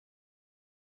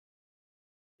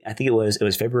I think it was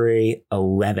February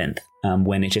 11th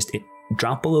when it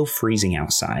dropped below freezing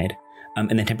outside.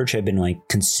 And the temperature had been like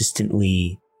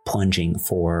consistently plunging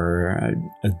for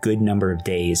a good number of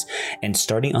days. And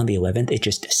starting on the 11th, it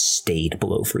just stayed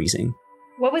below freezing.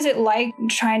 What was it like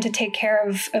trying to take care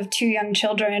of two young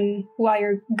children while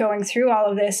you're going through all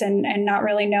of this and not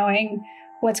really knowing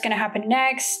what's going to happen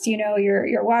next? You know,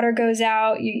 your water goes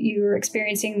out, you're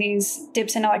experiencing these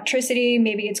dips in electricity.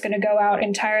 Maybe it's going to go out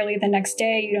entirely the next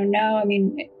day. You don't know. I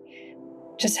mean,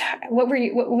 just what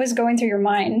was going through your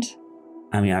mind?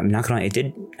 I mean, I'm not gonna lie, it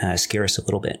did scare us a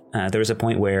little bit. There was a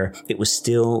point where we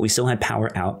still had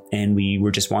power out, and we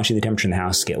were just watching the temperature in the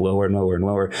house get lower and lower and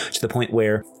lower, to the point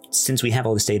where, since we have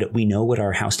all this data, we know what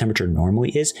our house temperature normally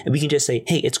is, and we can just say,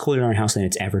 hey, it's colder in our house than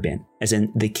it's ever been. As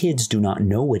in, the kids do not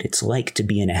know what it's like to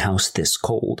be in a house this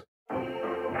cold.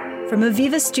 From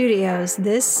Aviva Studios,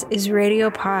 this is Radio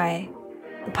Pi,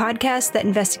 the podcast that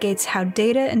investigates how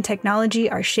data and technology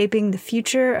are shaping the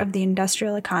future of the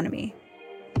industrial economy.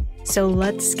 So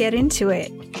let's get into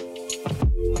it.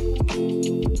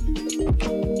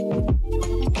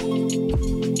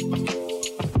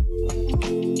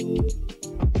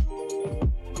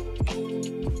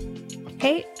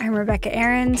 Hey, I'm Rebecca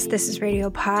Ahrens. This is Radio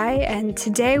Pi, and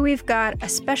today we've got a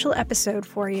special episode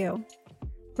for you.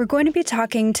 We're going to be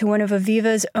talking to one of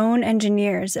Aviva's own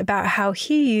engineers about how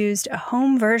he used a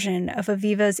home version of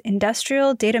Aviva's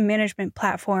industrial data management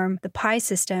platform, the Pi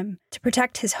system, to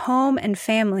protect his home and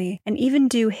family, and even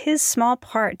do his small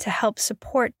part to help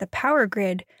support the power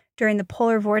grid during the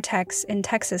polar vortex in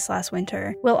Texas last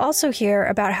winter. We'll also hear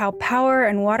about how power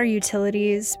and water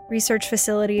utilities, research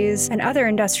facilities, and other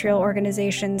industrial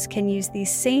organizations can use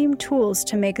these same tools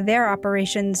to make their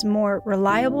operations more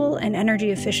reliable and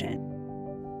energy efficient.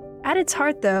 At its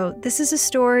heart, though, this is a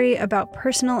story about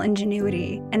personal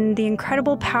ingenuity and the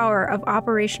incredible power of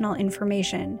operational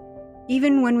information,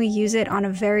 even when we use it on a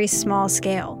very small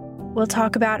scale. We'll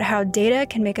talk about how data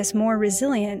can make us more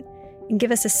resilient and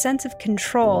give us a sense of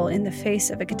control in the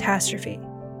face of a catastrophe.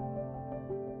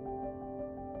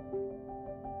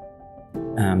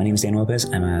 My name is Dan Lopez.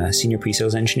 I'm a senior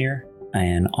pre-sales engineer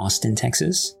in Austin,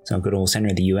 Texas, so a good old center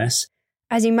of the U.S.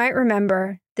 As you might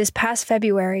remember, this past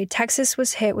February, Texas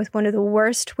was hit with one of the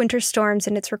worst winter storms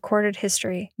in its recorded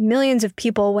history. Millions of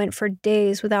people went for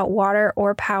days without water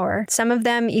or power. Some of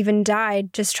them even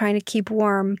died just trying to keep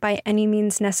warm by any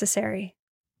means necessary.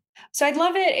 So I'd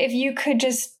love it if you could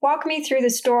just walk me through the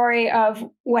story of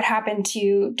what happened to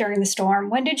you during the storm.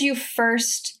 When did you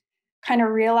first kind of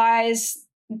realize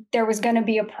there was going to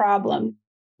be a problem?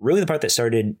 Really the part that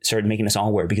started making us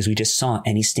all worry, because we just saw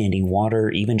any standing water,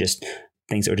 even just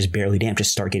things that are just barely damp,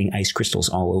 just start getting ice crystals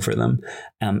all over them.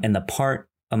 And the part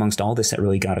amongst all this that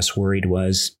really got us worried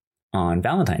was on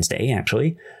Valentine's Day,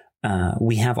 actually.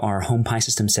 We have our home Pi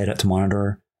system set up to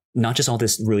monitor not just all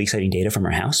this really exciting data from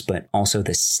our house, but also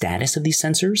the status of these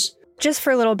sensors. Just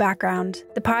for a little background,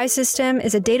 the Pi system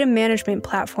is a data management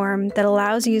platform that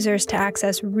allows users to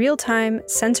access real-time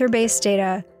sensor-based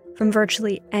data from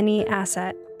virtually any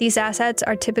asset. These assets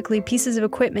are typically pieces of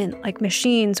equipment like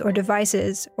machines or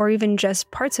devices, or even just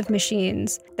parts of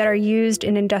machines that are used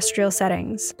in industrial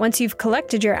settings. Once you've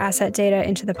collected your asset data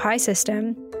into the Pi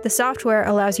system, the software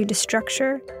allows you to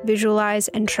structure, visualize,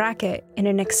 and track it in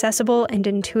an accessible and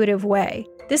intuitive way.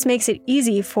 This makes it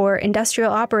easy for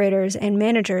industrial operators and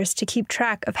managers to keep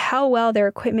track of how well their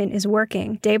equipment is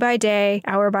working, day by day,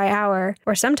 hour by hour,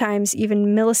 or sometimes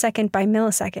even millisecond by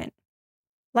millisecond.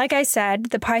 Like I said,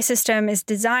 the Pi system is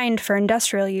designed for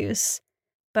industrial use,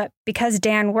 but because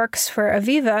Dan works for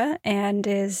Aviva and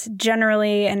is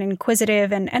generally an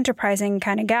inquisitive and enterprising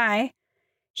kind of guy,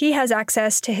 he has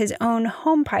access to his own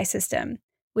home Pi system,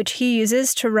 which he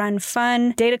uses to run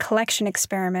fun data collection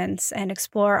experiments and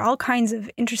explore all kinds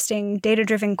of interesting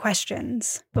data-driven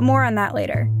questions. But more on that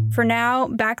later. For now,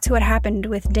 back to what happened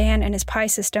with Dan and his Pi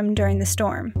system during the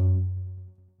storm.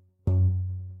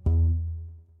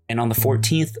 And on the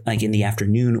 14th, like in the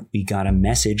afternoon, we got a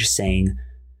message saying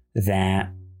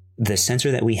that the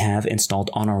sensor that we have installed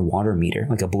on our water meter,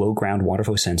 like a below ground water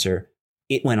flow sensor,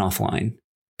 it went offline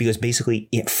because basically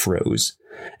it froze.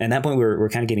 And at that point, we're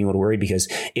kind of getting a little worried, because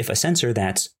if a sensor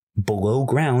that's below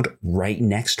ground right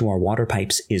next to our water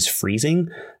pipes is freezing,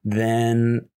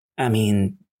 then, I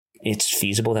mean, it's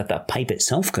feasible that the pipe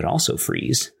itself could also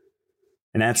freeze.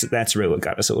 And that's really what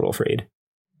got us a little afraid.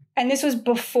 And this was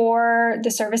before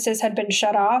the services had been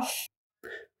shut off?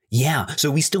 Yeah. So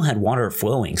we still had water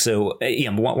flowing. So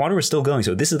water was still going.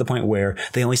 So this is the point where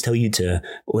they always tell you to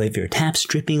leave your taps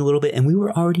dripping a little bit. And we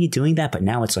were already doing that. But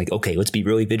now it's like, okay, let's be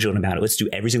really vigilant about it. Let's do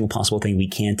every single possible thing we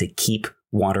can to keep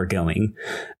water going.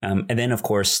 And then, of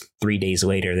course, 3 days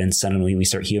later, then suddenly we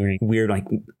start hearing weird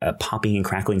popping and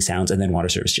crackling sounds. And then water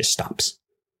service just stops.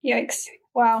 Yikes.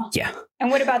 Wow. Yeah. And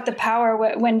what about the power?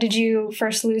 When did you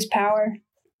first lose power?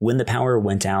 When the power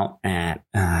went out at,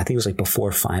 I think it was like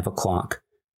before 5 o'clock,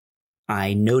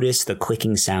 I noticed the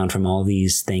clicking sound from all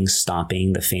these things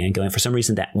stopping, the fan going. For some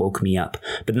reason, that woke me up.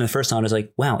 But then the first thought was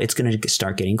like, wow, it's going to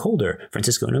start getting colder.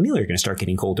 Francisco and Amelia are going to start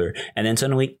getting colder. And then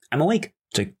suddenly I'm awake.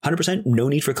 It's like 100%, no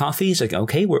need for coffee. It's like,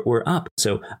 okay, we're up.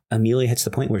 So Amelia hits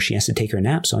the point where she has to take her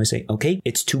nap. So I say, okay,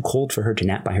 it's too cold for her to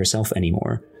nap by herself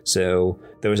anymore. So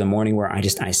there was a morning where I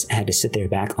had to sit there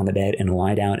back on the bed and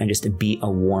lie down and just be a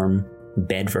warm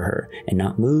bed for her and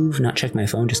not move, not check my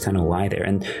phone, just kind of lie there.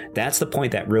 And that's the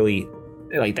point that really,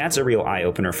 that's a real eye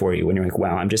opener for you when you're like,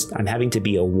 wow, I'm having to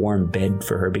be a warm bed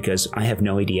for her because I have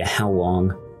no idea how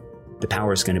long the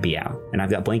power is going to be out. And I've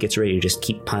got blankets ready to just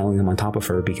keep piling them on top of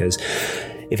her because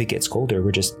if it gets colder,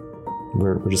 we're just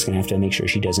going to have to make sure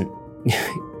she doesn't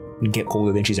get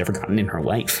colder than she's ever gotten in her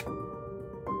life.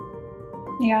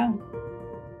 Yeah.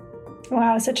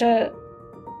 Wow, such a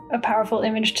powerful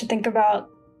image to think about.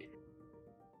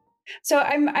 So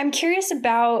I'm curious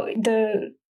about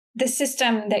the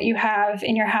system that you have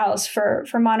in your house for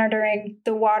monitoring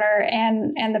the water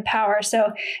and the power.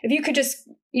 So if you could just,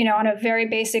 on a very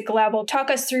basic level, talk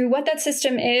us through what that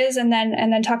system is, and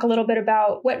then talk a little bit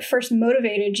about what first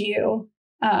motivated you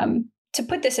to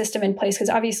put the system in place, because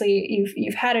obviously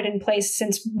you've had it in place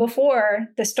since before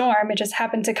the storm. It just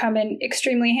happened to come in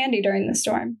extremely handy during the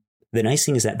storm. The nice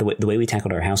thing is that the way we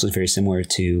tackled our house was very similar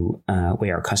to the way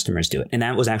our customers do it. And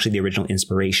that was actually the original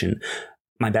inspiration.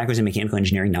 My background is in mechanical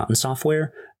engineering, not in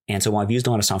software. And so while I've used a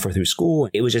lot of software through school,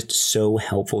 it was just so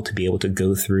helpful to be able to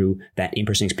go through that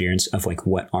in-person experience of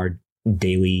what our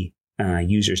daily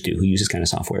users do who use this kind of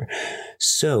software.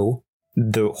 So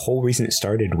the whole reason it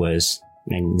started was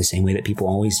in the same way that people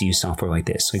always use software like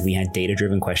this. We had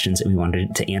data-driven questions and we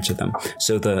wanted to answer them.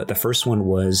 So the first one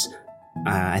was,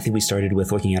 I think we started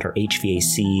with looking at our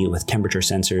HVAC with temperature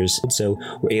sensors. So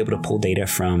we're able to pull data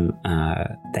from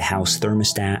the house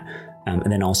thermostat,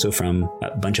 and then also from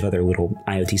a bunch of other little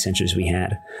IoT sensors we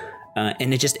had.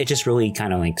 And it just really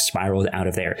kind of spiraled out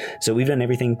of there. So we've done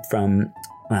everything from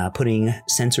putting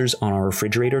sensors on our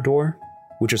refrigerator door,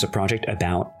 which was a project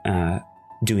about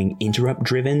doing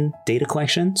interrupt-driven data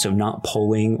collection. So not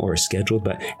polling or scheduled,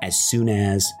 but as soon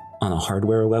as on a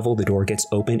hardware level the door gets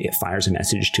opened, it fires a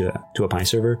message to a Pi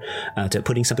server, to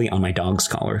putting something on my dog's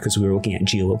collar, because we were looking at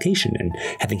geolocation and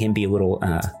having him be a little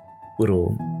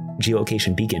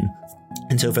geolocation beacon.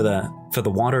 And so for the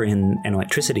water and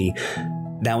electricity,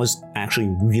 that was actually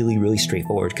really, really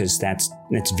straightforward, because that's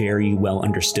very well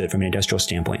understood from an industrial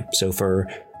standpoint. So for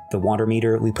the water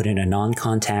meter, we put in a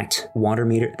non-contact water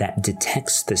meter that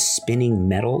detects the spinning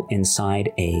metal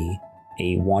inside a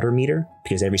water meter,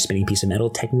 because every spinning piece of metal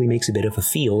technically makes a bit of a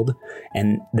field,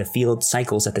 and the field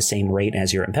cycles at the same rate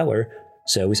as your impeller.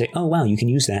 So we say, oh, wow, you can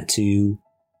use that to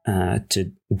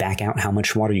back out how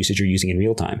much water usage you're using in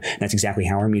real time. And that's exactly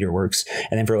how our meter works.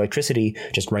 And then for electricity,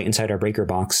 just right inside our breaker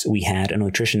box, we had an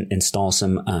electrician install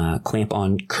some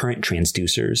clamp-on current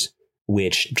transducers,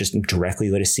 which just directly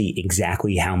let us see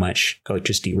exactly how much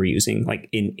electricity we're using,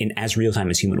 in as real time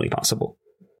as humanly possible.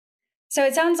 So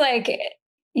it sounds like,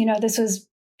 this was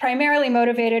primarily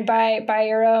motivated by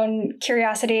your own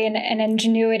curiosity and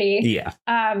ingenuity. Yeah.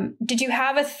 Did you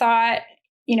have a thought?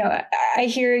 I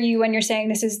hear you when you're saying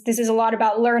this is a lot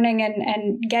about learning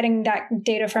and getting that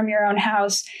data from your own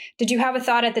house. Did you have a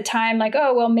thought at the time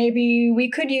maybe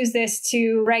we could use this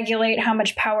to regulate how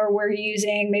much power we're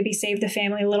using, maybe save the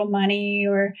family a little money,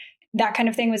 or that kind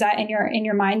of thing? Was that in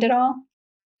your mind at all?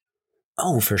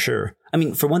 Oh, for sure. I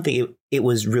mean, for one thing, it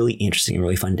was really interesting and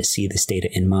really fun to see this data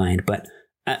in mind. But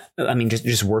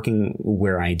just working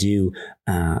where I do,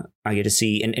 I get to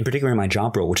see, and in particular in my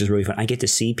job role, which is really fun, I get to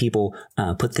see people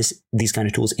put these kind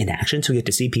of tools in action. So we get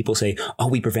to see people say, oh,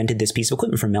 we prevented this piece of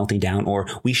equipment from melting down, or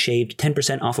we shaved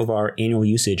 10% off of our annual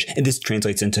usage. And this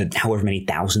translates into however many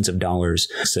thousands of dollars.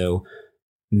 So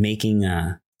making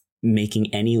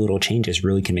any little changes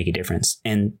really can make a difference.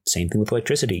 And same thing with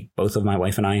electricity. Both of my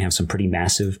wife and I have some pretty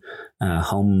massive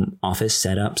home office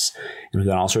setups, and we've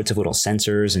got all sorts of little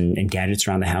sensors and gadgets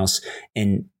around the house.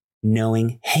 And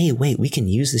knowing, hey, wait, we can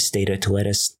use this data to let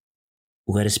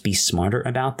us be smarter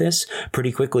about this.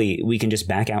 Pretty quickly, we can just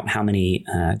back out how many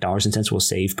dollars and cents we'll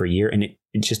save per year, and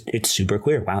it's super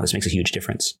clear. Wow, this makes a huge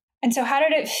difference. And so how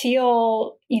did it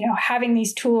feel, having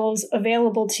these tools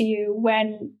available to you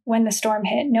when the storm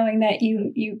hit, knowing that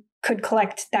you could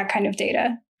collect that kind of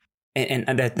data? And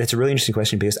that's a really interesting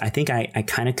question, because I think I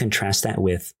kind of contrast that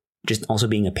with just also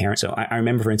being a parent. So I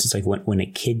remember, for instance, like when a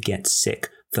kid gets sick,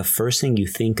 the first thing you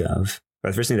think of, or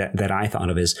the first thing that I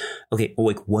thought of is, okay, well,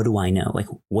 like, what do I know? Like,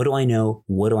 what do I know?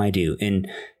 What do I do? And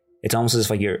it's almost as if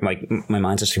like you're like, my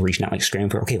mind's just reaching out, like scrambling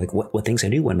for, okay, like what things I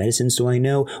do? What medicines do I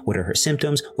know? What are her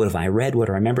symptoms? What have I read? What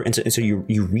do I remember? And so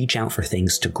you reach out for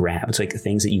things to grab. It's like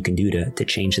things that you can do to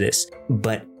change this.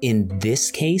 But in this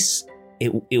case,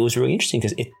 it was really interesting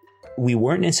because we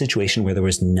weren't in a situation where there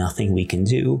was nothing we can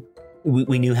do.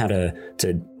 We knew how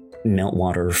to melt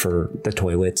water for the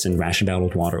toilets and ration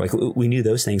bottled water. Like we knew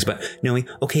those things, but knowing,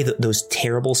 okay, those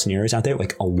terrible scenarios out there,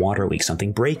 like a water leak,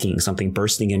 something breaking, something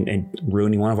bursting and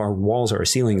ruining one of our walls or our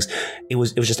ceilings. It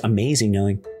was just amazing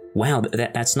knowing, wow,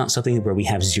 that's not something where we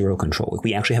have zero control. Like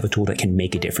we actually have a tool that can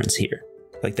make a difference here.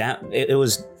 Like that,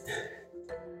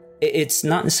 it's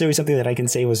not necessarily something that I can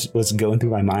say was going through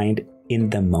my mind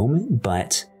in the moment,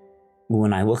 but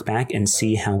when I look back and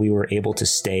see how we were able to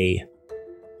stay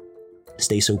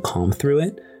so calm through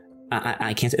it,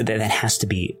 I can't say that has to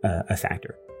be a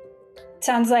factor.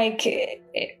 Sounds like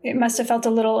it must have felt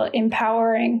a little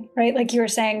empowering, right? Like you were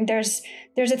saying, there's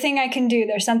a thing I can do.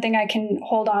 There's something I can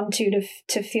hold on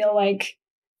to feel like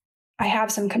I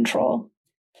have some control.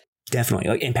 Definitely,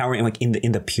 like empowering, like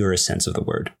in the purest sense of the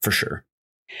word, for sure.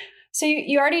 So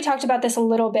you already talked about this a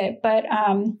little bit, but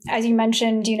as you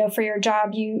mentioned, for your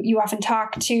job, you often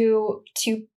talk to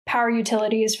power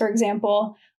utilities, for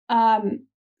example.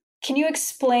 Can you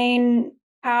explain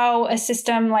how a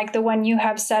system like the one you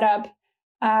have set up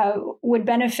would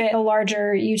benefit a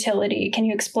larger utility? Can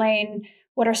you explain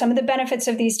what are some of the benefits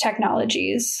of these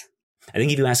technologies? I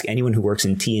think if you ask anyone who works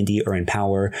in T&D or in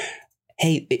power,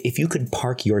 hey, if you could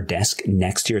park your desk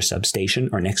next to your substation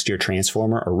or next to your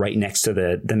transformer or right next to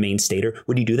the main stator,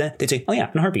 would you do that? They'd say, oh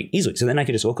yeah, in a heartbeat, easily. So then I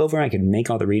could just look over, I could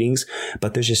make all the readings.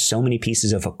 But there's just so many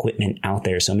pieces of equipment out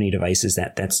there, so many devices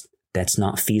that's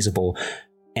not feasible.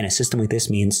 And a system like this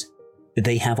means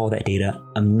they have all that data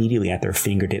immediately at their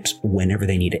fingertips whenever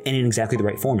they need it, and in exactly the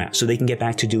right format, so they can get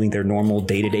back to doing their normal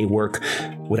day-to-day work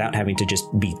without having to just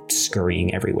be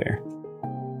scurrying everywhere.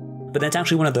 But that's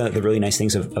actually one of the really nice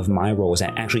things of my role, is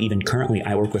that actually even currently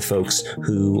I work with folks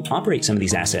who operate some of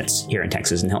these assets here in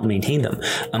Texas and help maintain them.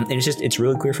 And it's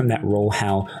really clear from that role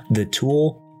how the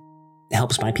tool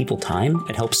helps buy people time.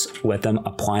 It helps let them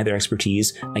apply their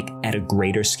expertise like at a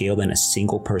greater scale than a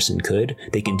single person could.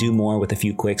 They can do more with a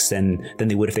few clicks than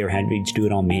they would if they were having to do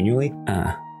it all manually.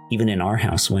 Even in our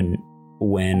house, when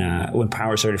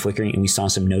power started flickering and we saw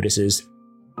some notices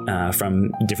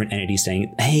from different entities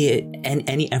saying, hey,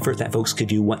 any effort that folks could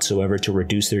do whatsoever to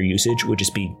reduce their usage would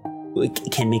just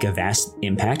can make a vast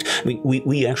impact. I mean,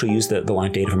 we actually use the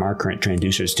live data from our current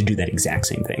transducers to do that exact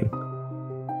same thing.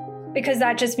 Because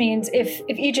that just means if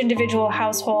each individual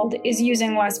household is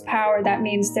using less power, that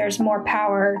means there's more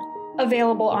power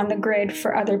available on the grid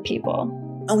for other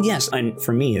people. Oh, yes. And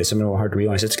for me, it's something a little hard to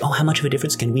realize. It's, how much of a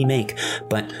difference can we make?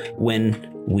 But when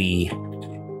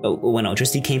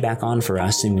electricity came back on for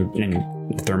us and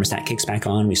the thermostat kicks back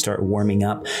on, we start warming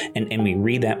up and we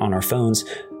read that on our phones,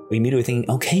 we immediately think,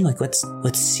 okay, like let's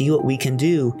see what we can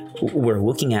do. We're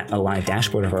looking at a live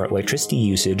dashboard of our electricity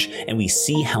usage and we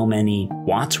see how many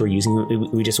watts we're using.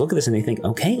 We just look at this and they think,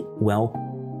 okay, well,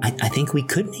 I think we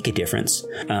could make a difference.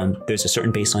 There's a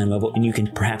certain baseline level and you can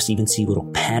perhaps even see little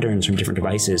patterns from different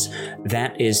devices.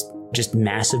 That is just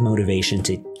massive motivation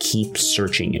to keep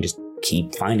searching and just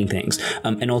keep finding things.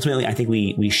 And ultimately, I think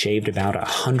we shaved about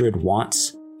 100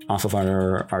 watts off of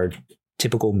our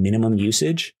typical minimum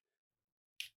usage.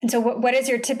 And so what is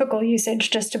your typical usage,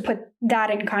 just to put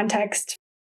that in context?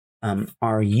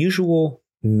 Our usual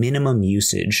minimum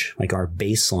usage, like our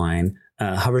baseline,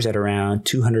 hovers at around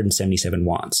 277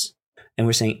 watts. And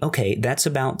we're saying, okay, that's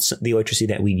about the electricity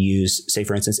that we use, say,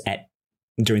 for instance,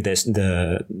 during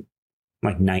the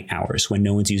like night hours when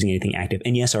no one's using anything active.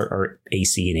 And yes, our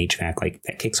AC and HVAC, like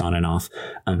that kicks on and off,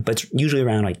 but it's usually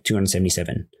around like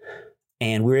 277.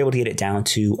 And we were able to get it down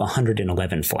to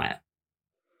 111 flat.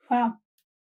 Wow.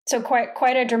 So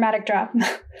quite a dramatic drop.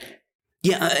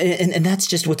 Yeah, and that's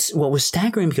just what was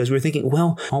staggering, because we were thinking,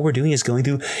 well, all we're doing is going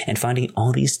through and finding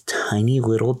all these tiny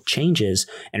little changes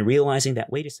and realizing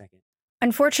that, wait a second.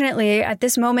 Unfortunately, at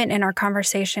this moment in our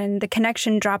conversation, the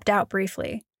connection dropped out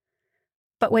briefly.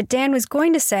 But what Dan was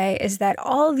going to say is that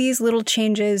all these little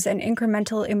changes and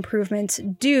incremental improvements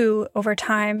do, over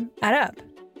time, add up.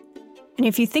 And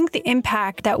if you think the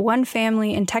impact that one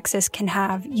family in Texas can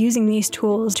have using these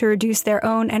tools to reduce their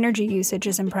own energy usage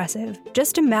is impressive,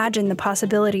 just imagine the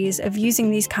possibilities of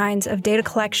using these kinds of data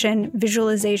collection,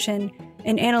 visualization,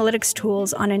 and analytics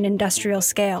tools on an industrial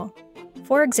scale.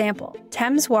 For example,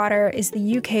 Thames Water is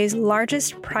the UK's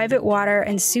largest private water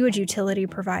and sewage utility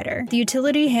provider. The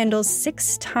utility handles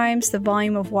 6 times the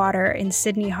volume of water in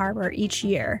Sydney Harbour each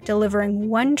year, delivering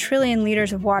 1 trillion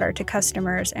litres of water to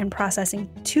customers and processing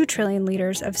 2 trillion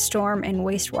litres of storm and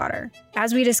wastewater.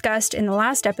 As we discussed in the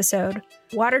last episode,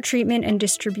 water treatment and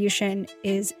distribution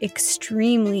is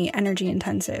extremely energy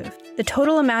intensive. The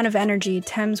total amount of energy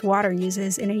Thames Water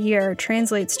uses in a year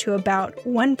translates to about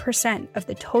 1% of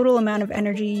the total amount of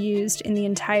energy used in the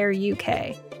entire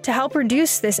UK. To help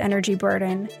reduce this energy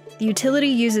burden, the utility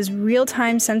uses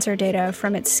real-time sensor data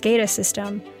from its SCADA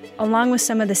system, along with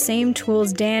some of the same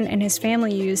tools Dan and his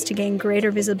family use to gain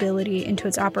greater visibility into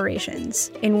its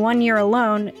operations. In 1 year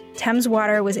alone, Thames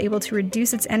Water was able to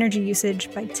reduce its energy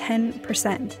usage by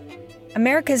 10%.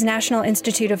 America's National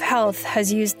Institute of Health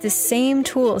has used the same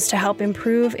tools to help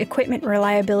improve equipment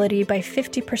reliability by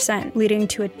 50%, leading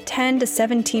to a 10 to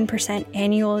 17%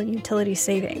 annual utility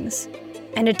savings.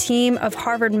 And a team of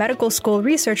Harvard Medical School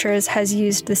researchers has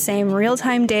used the same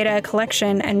real-time data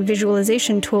collection and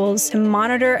visualization tools to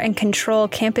monitor and control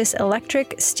campus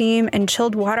electric, steam, and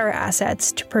chilled water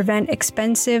assets to prevent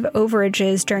expensive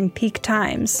overages during peak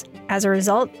times. As a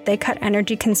result, they cut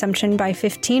energy consumption by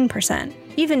 15%.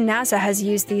 Even NASA has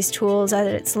used these tools at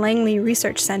its Langley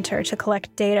Research Center to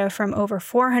collect data from over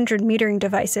 400 metering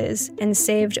devices and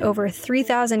saved over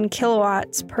 3,000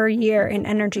 kilowatts per year in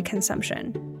energy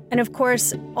consumption. And of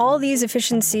course, all these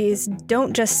efficiencies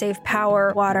don't just save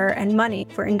power, water, and money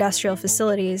for industrial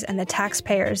facilities and the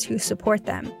taxpayers who support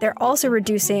them. They're also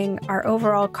reducing our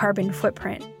overall carbon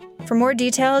footprint. For more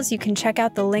details, you can check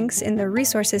out the links in the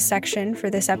resources section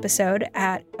for this episode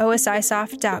at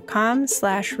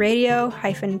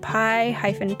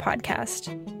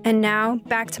osisoft.com/radio-pi-podcast. And now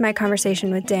back to my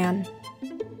conversation with Dan.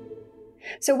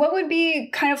 So what would be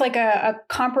kind of like a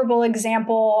comparable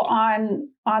example on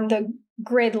the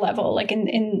grid level, like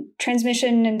in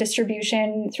transmission and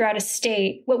distribution throughout a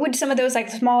state? What would some of those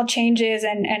like small changes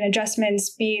and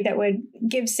adjustments be that would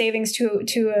give savings to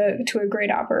a grid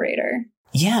operator?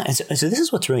 Yeah, and so this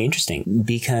is what's really interesting,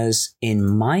 because in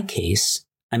my case,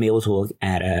 I'm able to look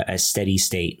at a steady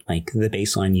state, like the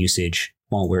baseline usage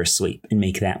while we're asleep, and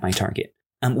make that my target.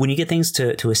 When you get things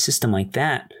to a system like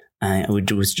that,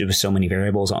 with so many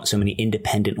variables, so many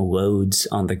independent loads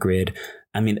on the grid,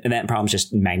 I mean, that problem's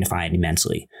just magnified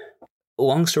immensely.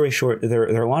 Long story short, there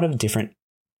are a lot of different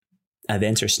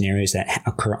events or scenarios that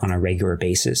occur on a regular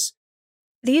basis.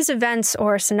 These events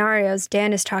or scenarios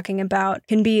Dan is talking about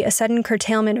can be a sudden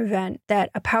curtailment event that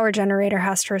a power generator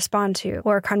has to respond to,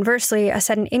 or conversely, a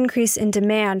sudden increase in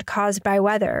demand caused by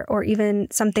weather, or even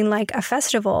something like a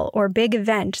festival or big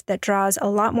event that draws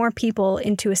a lot more people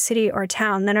into a city or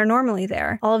town than are normally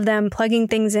there, all of them plugging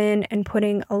things in and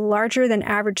putting a larger than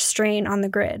average strain on the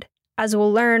grid. As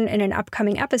we'll learn in an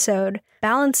upcoming episode,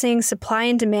 balancing supply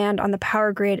and demand on the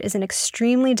power grid is an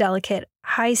extremely delicate,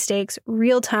 high-stakes,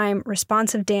 real-time,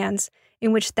 responsive dance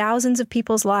in which thousands of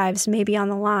people's lives may be on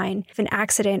the line if an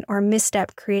accident or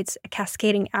misstep creates a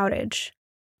cascading outage.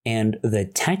 And the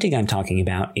tactic I'm talking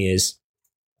about is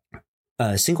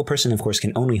a single person, of course,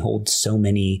 can only hold so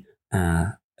many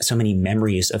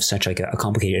memories of such like a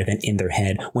complicated event in their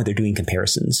head when they're doing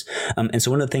comparisons. And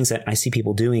so one of the things that I see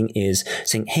people doing is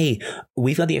saying, hey,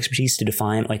 we've got the expertise to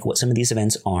define like what some of these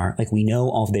events are. Like we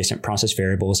know all of the different process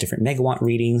variables, different megawatt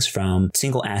readings from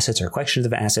single assets or collections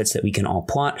of assets that we can all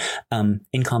plot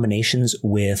in combinations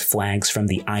with flags from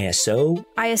the ISO.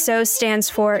 ISO stands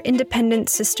for Independent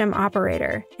System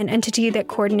Operator, an entity that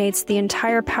coordinates the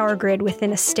entire power grid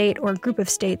within a state or group of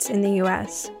states in the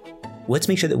US. Let's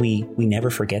make sure that we never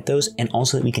forget those, and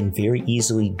also that we can very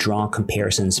easily draw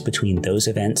comparisons between those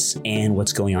events and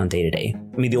what's going on day to day.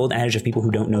 I mean, the old adage of people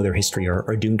who don't know their history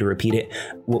are doomed to repeat it.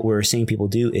 What we're seeing people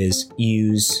do is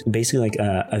use basically like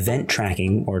event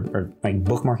tracking or like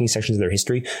bookmarking sections of their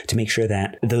history to make sure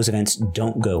that those events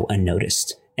don't go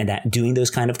unnoticed. And that doing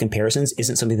those kind of comparisons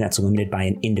isn't something that's limited by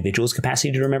an individual's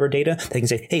capacity to remember data. They can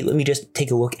say, hey, let me just take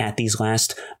a look at these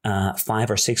last 5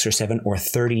 or 6 or 7 or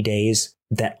 30 days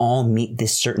that all meet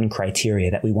this certain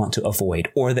criteria that we want to avoid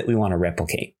or that we want to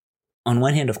replicate. On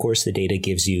one hand, of course, the data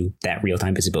gives you that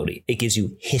real-time visibility. It gives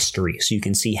you history, so you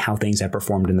can see how things have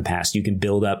performed in the past. You can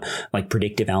build up like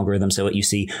predictive algorithms so that you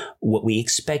see what we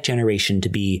expect generation to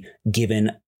be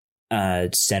given a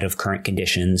set of current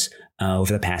conditions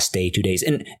over the past day, 2 days.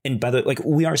 And by the way, like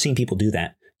we are seeing people do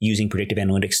that using predictive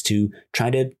analytics to try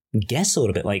to guess a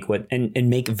little bit like what and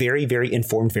make very, very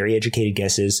informed, very educated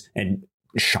guesses and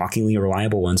shockingly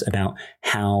reliable ones about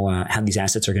how these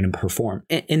assets are going to perform.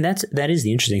 And that is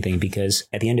the interesting thing, because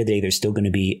at the end of the day, there's still going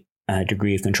to be a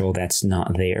degree of control that's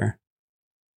not there.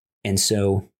 And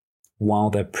so while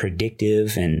the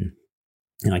predictive and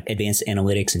like advanced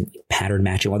analytics and pattern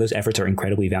matching, while those efforts are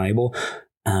incredibly valuable,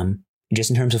 just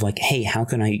in terms of like, hey, how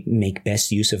can I make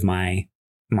best use of my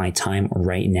time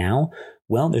right now?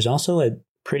 Well, there's also a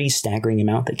pretty staggering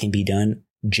amount that can be done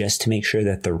just to make sure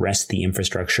that the rest of the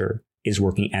infrastructure is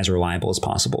working as reliable as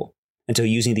possible. And so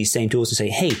using these same tools to say,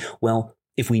 hey, well,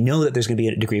 if we know that there's going to be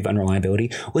a degree of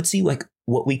unreliability, let's see like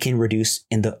what we can reduce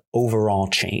in the overall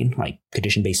chain, like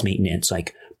condition-based maintenance,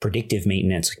 like predictive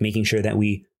maintenance, like making sure that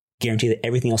we guarantee that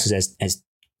everything else is as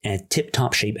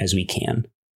tip-top shape as we can.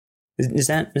 Does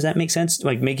that make sense?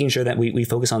 Like making sure that we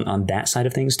focus on that side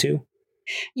of things too?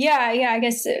 Yeah. I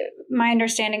guess my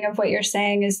understanding of what you're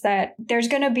saying is that there's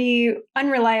going to be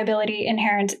unreliability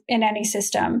inherent in any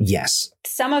system. Yes.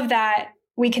 Some of that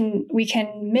we can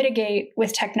mitigate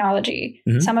with technology.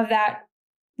 Mm-hmm. Some of that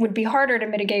would be harder to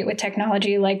mitigate with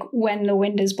technology, like when the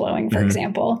wind is blowing, for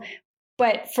example.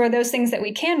 But for those things that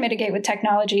we can mitigate with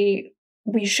technology,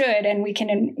 we should, and we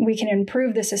can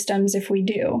improve the systems if we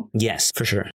do. Yes, for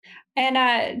sure.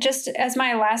 And just as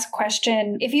my last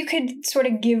question, if you could sort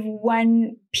of give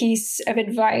one piece of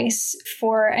advice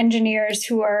for engineers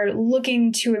who are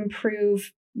looking to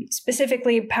improve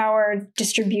specifically power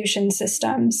distribution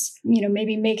systems,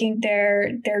 maybe making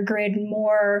their grid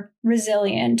more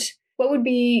resilient, what would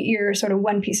be your sort of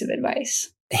one piece of advice?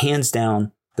 Hands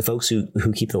down, the folks who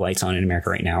keep the lights on in America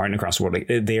right now and across the world,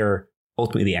 they're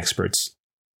ultimately the experts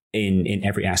in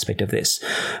every aspect of this.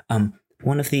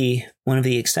 One of the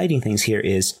exciting things here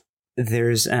is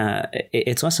there's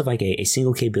it's less of like a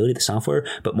single capability of the software,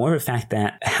 but more of a fact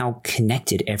that how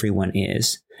connected everyone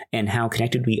is and how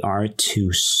connected we are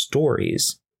to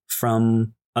stories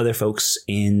from other folks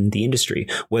in the industry,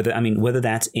 whether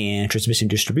that's in transmission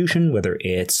distribution, whether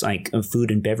it's like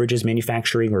food and beverages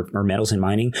manufacturing or metals and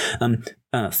mining,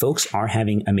 folks are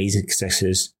having amazing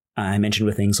successes. I mentioned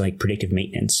with things like predictive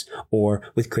maintenance or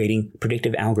with creating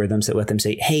predictive algorithms that let them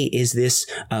say, hey, is this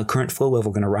current flow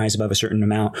level going to rise above a certain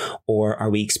amount? Or are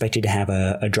we expected to have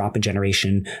a drop in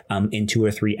generation in 2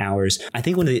 or 3 hours? I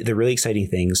think one of the really exciting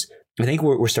things, I think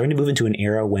we're starting to move into an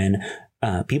era when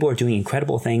people are doing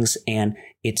incredible things, and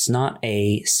it's not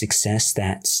a success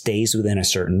that stays within a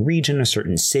certain region, a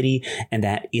certain city, and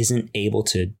that isn't able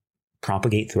to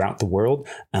propagate throughout the world.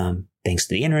 Thanks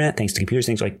to the internet, thanks to computers,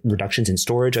 things like reductions in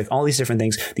storage, like all these different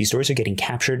things, these stories are getting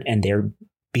captured and they're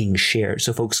being shared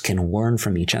so folks can learn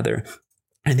from each other.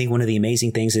 I think one of the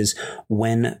amazing things is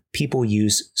when people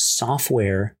use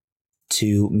software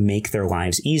to make their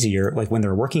lives easier, like when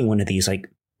they're working one of these like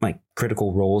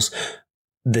critical roles,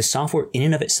 the software in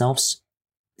and of itself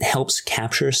helps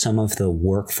capture some of the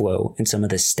workflow and some of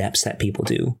the steps that people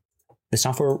do. The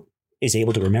software is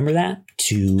able to remember that,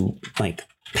 to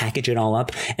package it all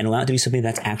up and allow it to be something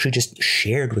that's actually just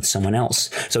shared with someone else.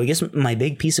 So I guess my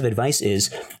big piece of advice is,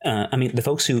 the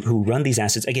folks who run these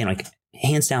assets, again,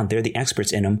 hands down, they're the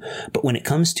experts in them. But when it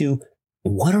comes to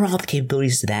what are all the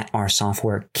capabilities that our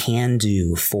software can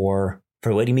do for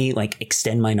letting me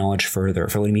extend my knowledge further,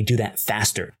 for letting me do that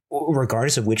faster,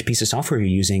 regardless of which piece of software you're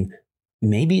using,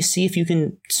 maybe see if you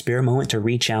can spare a moment to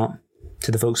reach out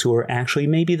to the folks who are actually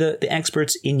maybe the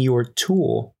experts in your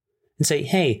tool and say,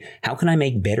 hey, how can I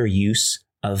make better use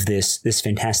of this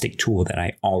fantastic tool that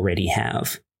I already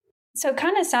have? So it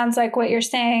kind of sounds like what you're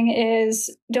saying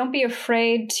is don't be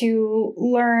afraid to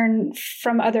learn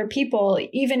from other people,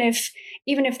 even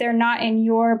if they're not in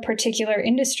your particular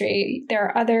industry. There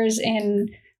are others in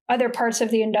other parts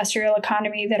of the industrial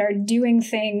economy that are doing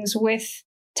things with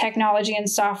technology and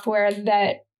software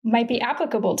that might be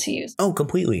applicable to you. Oh,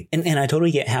 completely. And I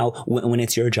totally get how when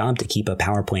it's your job to keep a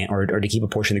power plant or to keep a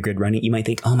portion of the grid running, you might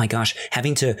think, oh my gosh,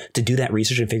 having to do that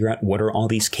research and figure out what are all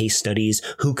these case studies,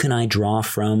 who can I draw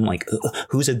from,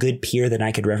 who's a good peer that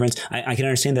I could reference. I can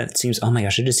understand that. It seems, oh my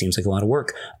gosh, it just seems like a lot of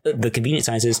work. The convenient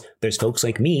side is there's folks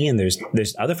like me and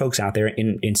there's other folks out there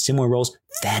in similar roles.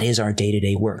 That is our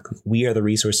day-to-day work. We are the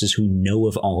resources who know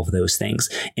of all of those things.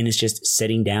 And it's just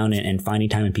sitting down and finding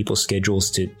time in people's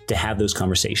schedules to have those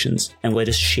conversations and let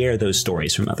us share those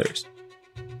stories from others.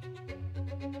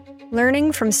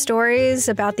 Learning from stories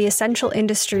about the essential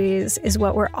industries is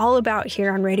what we're all about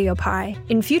here on Radio Pi.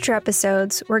 In future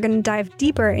episodes, we're going to dive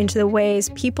deeper into the ways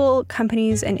people,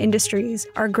 companies, and industries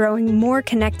are growing more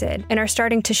connected and are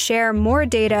starting to share more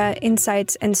data,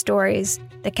 insights, and stories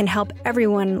that can help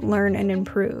everyone learn and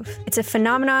improve. It's a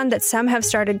phenomenon that some have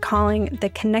started calling the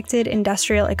connected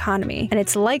industrial economy, and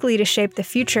it's likely to shape the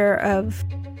future of,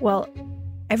 well,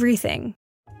 everything.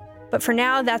 But for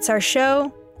now, that's our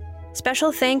show.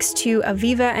 Special thanks to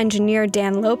Aviva engineer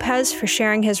Dan Lopez for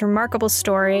sharing his remarkable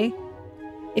story.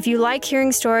 If you like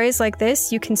hearing stories like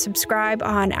this, you can subscribe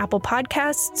on Apple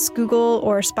Podcasts, Google,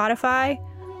 or Spotify,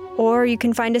 or you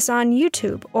can find us on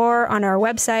YouTube or on our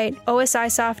website,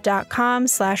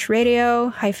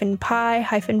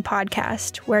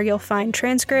 osisoft.com/radio-pi-podcast, where you'll find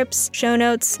transcripts, show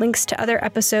notes, links to other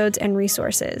episodes, and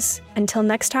resources. Until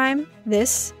next time,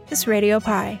 this is Radio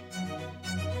Pi.